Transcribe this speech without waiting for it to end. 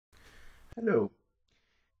Hello.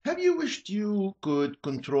 Have you wished you could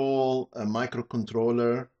control a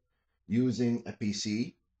microcontroller using a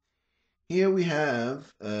PC? Here we have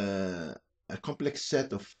a complex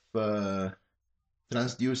set of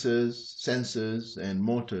transducers, sensors, and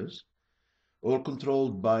motors, all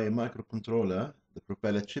controlled by a microcontroller, the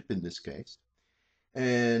Propeller chip in this case.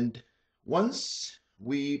 And once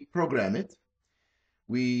we program it,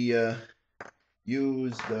 we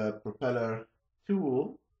use the Propeller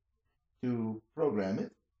tool to program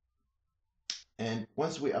it. And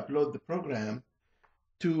once we upload the program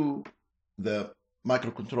to the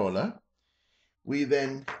microcontroller, we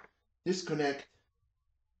then disconnect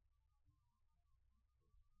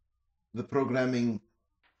the programming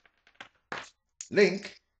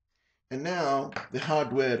link, and now the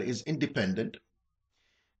hardware is independent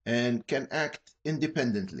and can act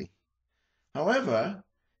independently. However,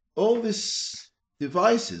 all these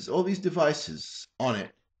devices on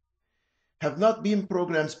it have not been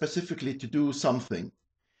programmed specifically to do something.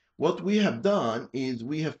 What we have done is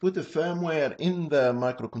we have put a firmware in the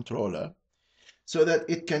microcontroller so that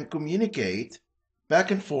it can communicate back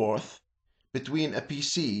and forth between a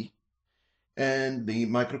PC and the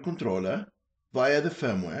microcontroller via the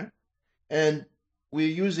firmware. And we're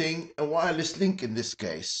using a wireless link in this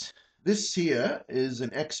case. This here is an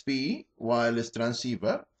XP wireless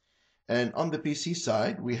transceiver, and on the PC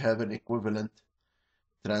side we have an equivalent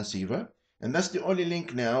transceiver, and that's the only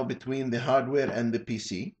link now between the hardware and the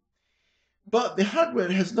PC. But the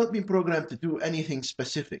hardware has not been programmed to do anything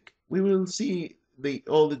specific. We will see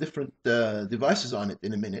all the different devices on it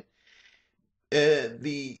in a minute.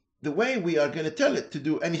 The way we are going to tell it to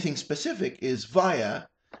do anything specific is via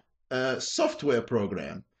a software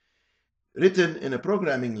program written in a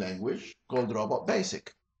programming language called RobotBASIC.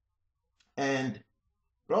 And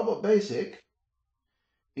RobotBASIC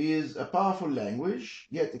is a powerful language,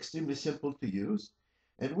 yet extremely simple to use.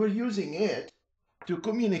 And we're using it to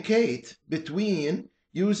communicate between,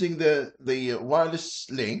 using the wireless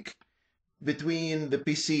link between the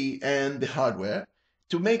PC and the hardware,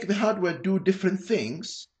 to make the hardware do different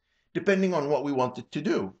things depending on what we want it to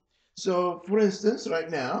do. So for instance, right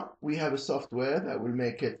now we have a software that will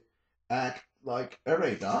make it act like a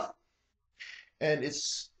radar, and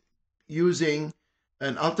it's using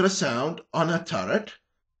an ultrasound on a turret,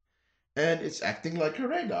 and it's acting like a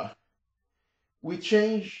radar. We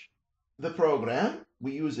change the program,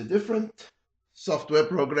 we use a different software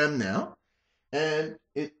program now, and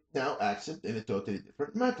it now acts in a totally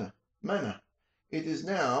different manner. It is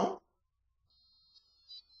now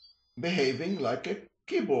behaving like a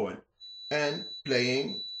keyboard and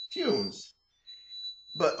playing tunes.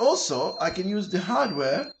 But also, I can use the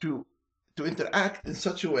hardware to interact in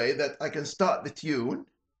such a way that I can start the tune,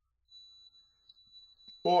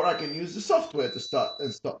 or I can use the software to start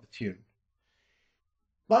and stop the tune.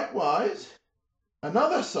 Likewise,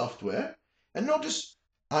 another software, and notice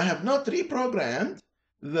I have not reprogrammed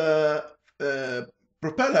the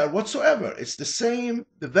Propeller whatsoever. It's the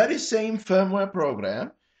very same firmware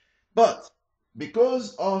program, but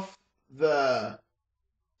because of the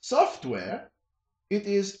software, it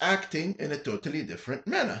is acting in a totally different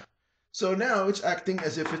manner. So now it's acting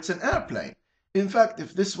as if it's an airplane. In fact,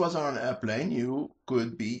 if this was on an airplane, you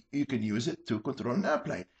could use it to control an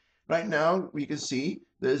airplane. Right now, we can see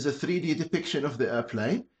there's a 3D depiction of the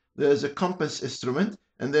airplane. There's a compass instrument,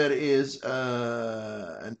 and there is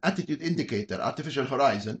an attitude indicator, artificial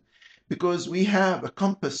horizon, because we have a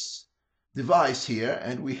compass device here,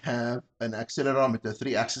 and we have an accelerometer,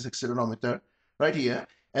 3-axis accelerometer right here,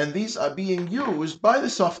 and these are being used by the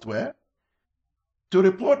software to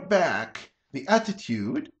report back the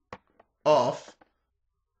attitude of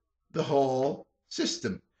the whole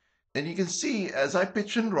system. And you can see as I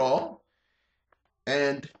pitch and roll,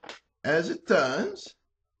 and as it turns,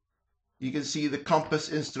 you can see the compass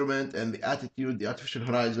instrument and the attitude, the artificial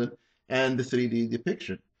horizon, and the 3D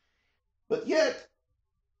depiction. But yet,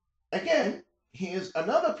 again, here's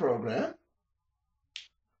another program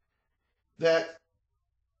that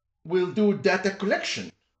will do data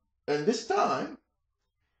collection. And this time,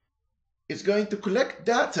 it's going to collect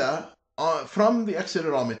data from the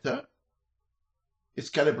accelerometer.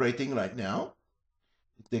 It's calibrating right now.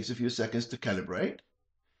 It takes a few seconds to calibrate.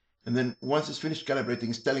 And then once it's finished calibrating,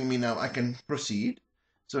 it's telling me now I can proceed.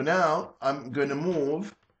 So now I'm going to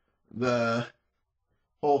move the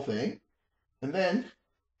whole thing. And then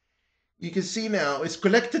you can see now it's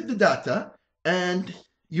collected the data and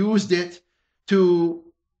used it to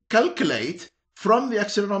calculate from the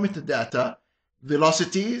accelerometer data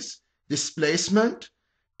velocities, displacement,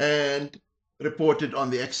 and reported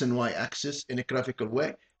on the X and Y axis in a graphical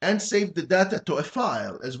way, and saved the data to a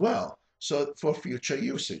file as well. so for future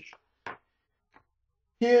usage.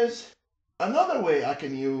 Here's another way I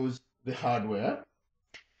can use the hardware.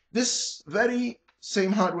 This very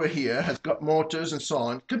same hardware here has got motors and so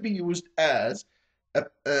on. It could be used as a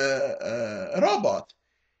robot.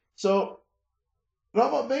 So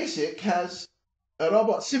RobotBASIC has a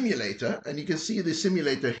robot simulator, and you can see the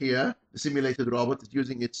simulator here. The simulated robot is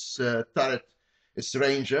using its turret, its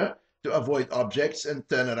ranger, to avoid objects and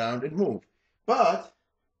turn around and move. But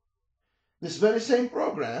this very same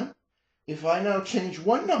program, if I now change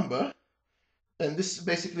one number, and this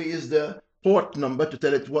basically is the port number to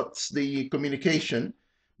tell it what's the communication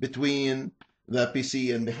between the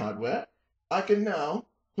PC and the hardware, I can now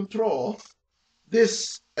control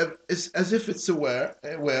this as if it's a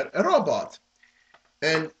robot.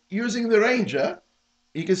 And using the ranger,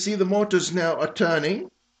 you can see the motors now are turning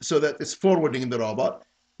so that it's forwarding the robot.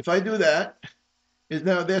 If I do that,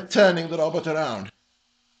 now they're turning the robot around.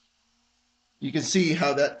 You can see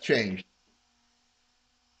how that changed.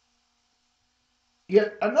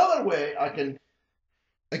 Yet another way I can,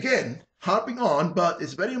 again, harping on, but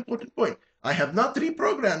it's a very important point. I have not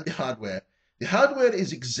reprogrammed the hardware. The hardware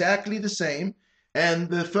is exactly the same, and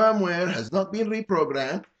the firmware has not been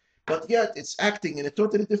reprogrammed, but yet it's acting in a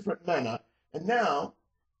totally different manner. And now,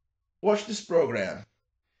 watch this program.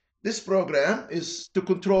 This program is to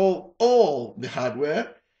control all the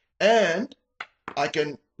hardware, and I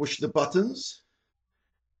can push the buttons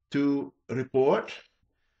to report.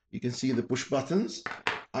 You can see the push buttons.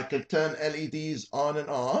 I can turn LEDs on and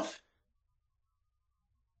off.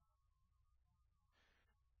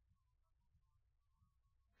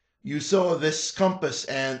 You saw this compass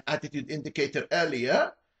and attitude indicator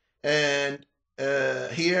earlier, and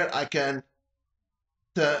here I can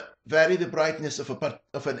vary the brightness of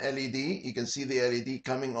an LED. You can see the LED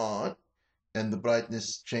coming on and the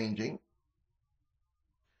brightness changing.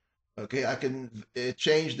 Okay, I can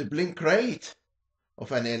change the blink rate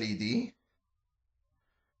of an LED,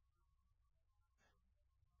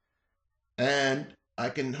 and I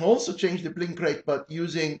can also change the blink rate, but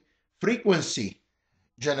using frequency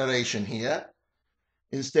generation here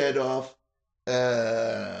instead of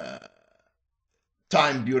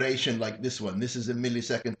time duration like this one. This is a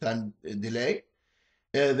millisecond time delay.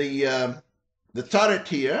 The turret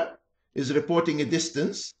here is reporting a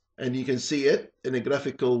distance, and you can see it in a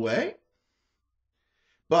graphical way,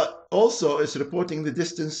 but also it's reporting the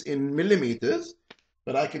distance in millimeters,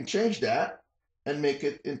 but I can change that and make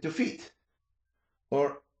it into feet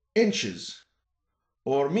or inches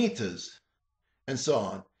or meters and so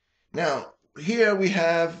on. Now, here we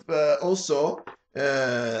have also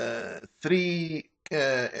 3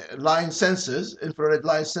 line sensors, infrared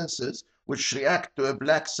line sensors, which react to a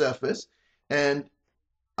black surface, and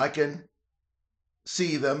I can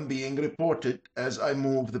see them being reported as I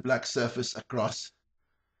move the black surface across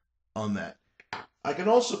on that. I can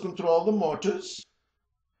also control the motors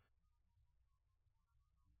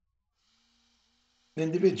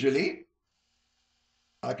individually.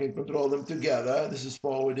 I can control them together. This is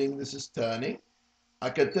forwarding, this is turning.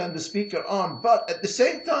 I can turn the speaker on, but at the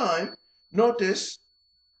same time, notice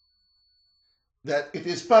that it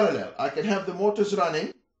is parallel. I can have the motors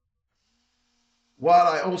running while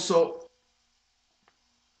I also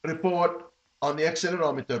report on the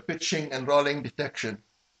accelerometer, pitching and rolling detection.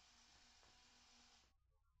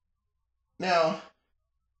 Now,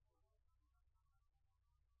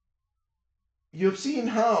 you've seen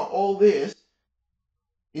how all this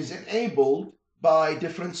is enabled by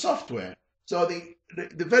different software. So the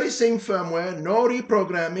very same firmware, no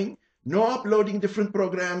reprogramming, no uploading different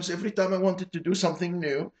programs every time I wanted to do something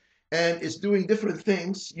new, and it's doing different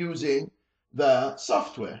things using the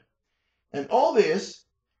software. And all this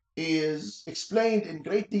is explained in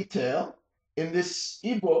great detail in this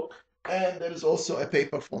ebook, and there is also a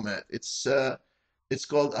paper format. It's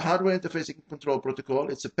called a Hardware Interfacing Control Protocol.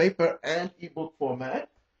 It's a paper and ebook format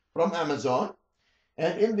from Amazon.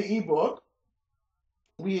 And in the ebook,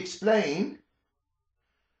 we explain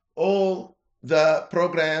all the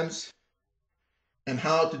programs and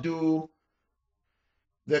how to do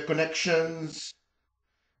the connections,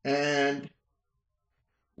 and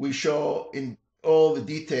we show in all the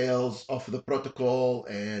details of the protocol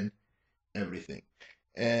and everything.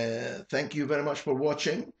 Thank you very much for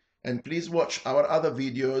watching, and please watch our other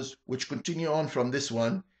videos which continue on from this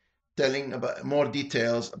one, telling about more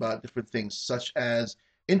details about different things such as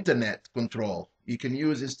internet control. You can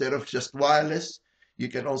use, instead of just wireless, you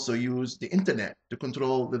can also use the internet to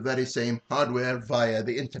control the very same hardware via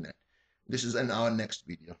the internet. This is in our next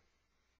video.